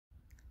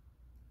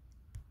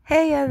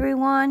Hey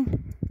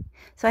everyone,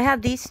 so I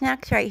have these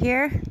snacks right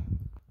here.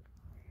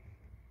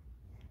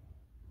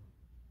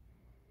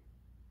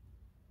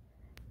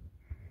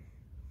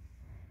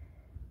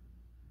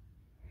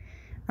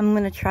 I'm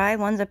gonna try.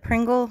 One's a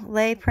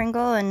Lay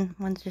Pringle, and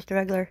one's just a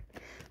regular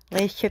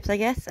Lay's chips, I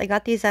guess. I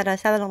got these at a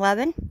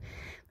 7-Eleven.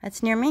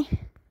 That's near me.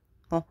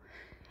 Well,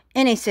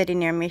 any city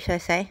near me, should I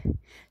say.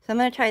 So I'm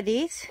gonna try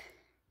these.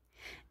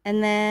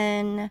 And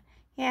then,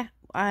 yeah,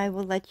 I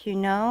will let you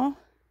know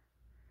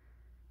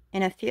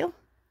in a few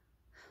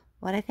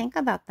what I think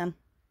about them.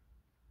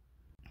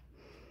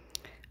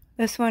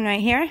 This one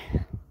right here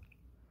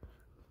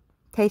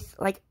tastes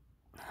like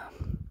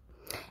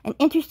an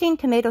interesting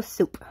tomato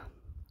soup.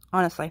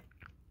 Honestly,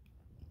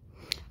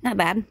 not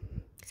bad.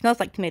 It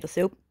smells like tomato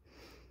soup.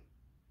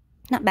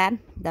 Not bad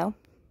though.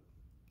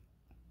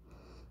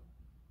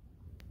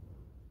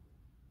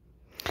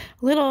 A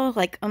little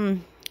like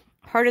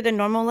harder than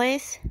normal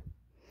Lay's,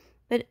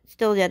 but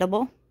still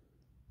edible.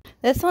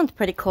 This one's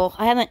pretty cool.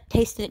 I haven't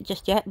tasted it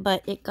just yet,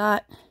 but it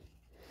got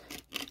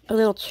a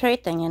little tray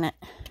thing in it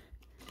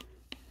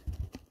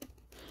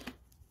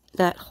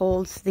that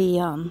holds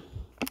the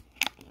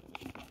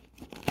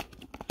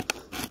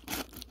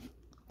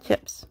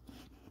chips.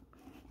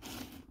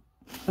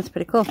 That's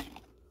pretty cool.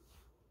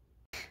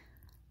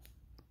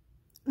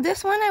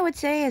 This one I would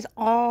say is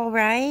all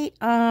right.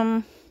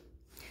 Got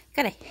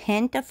a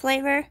hint of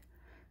flavor.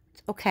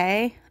 It's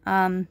okay.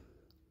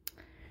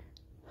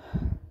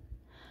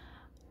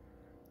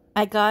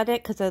 I got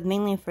it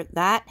mainly for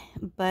that,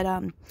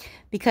 but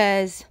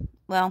because,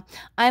 well,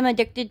 I'm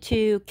addicted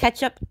to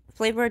ketchup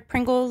flavored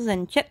Pringles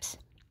and chips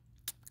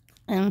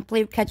and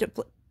ketchup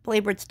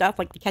flavored stuff,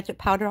 like the ketchup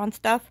powder on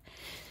stuff.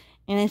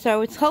 And so I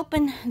was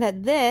hoping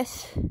that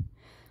this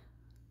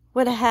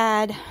would have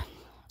had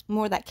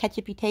more of that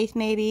ketchupy taste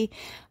maybe,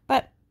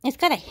 but it's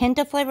got a hint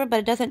of flavor, but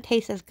it doesn't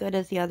taste as good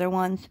as the other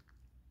ones.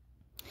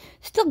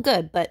 Still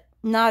good, but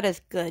not as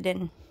good,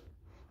 and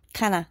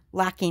kind of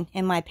lacking,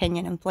 in my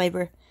opinion, in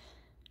flavor.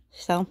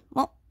 So,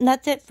 well,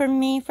 that's it for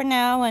me for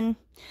now, and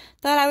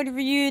thought I would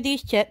review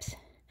these chips.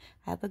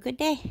 Have a good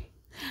day.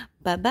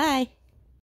 Bye-bye.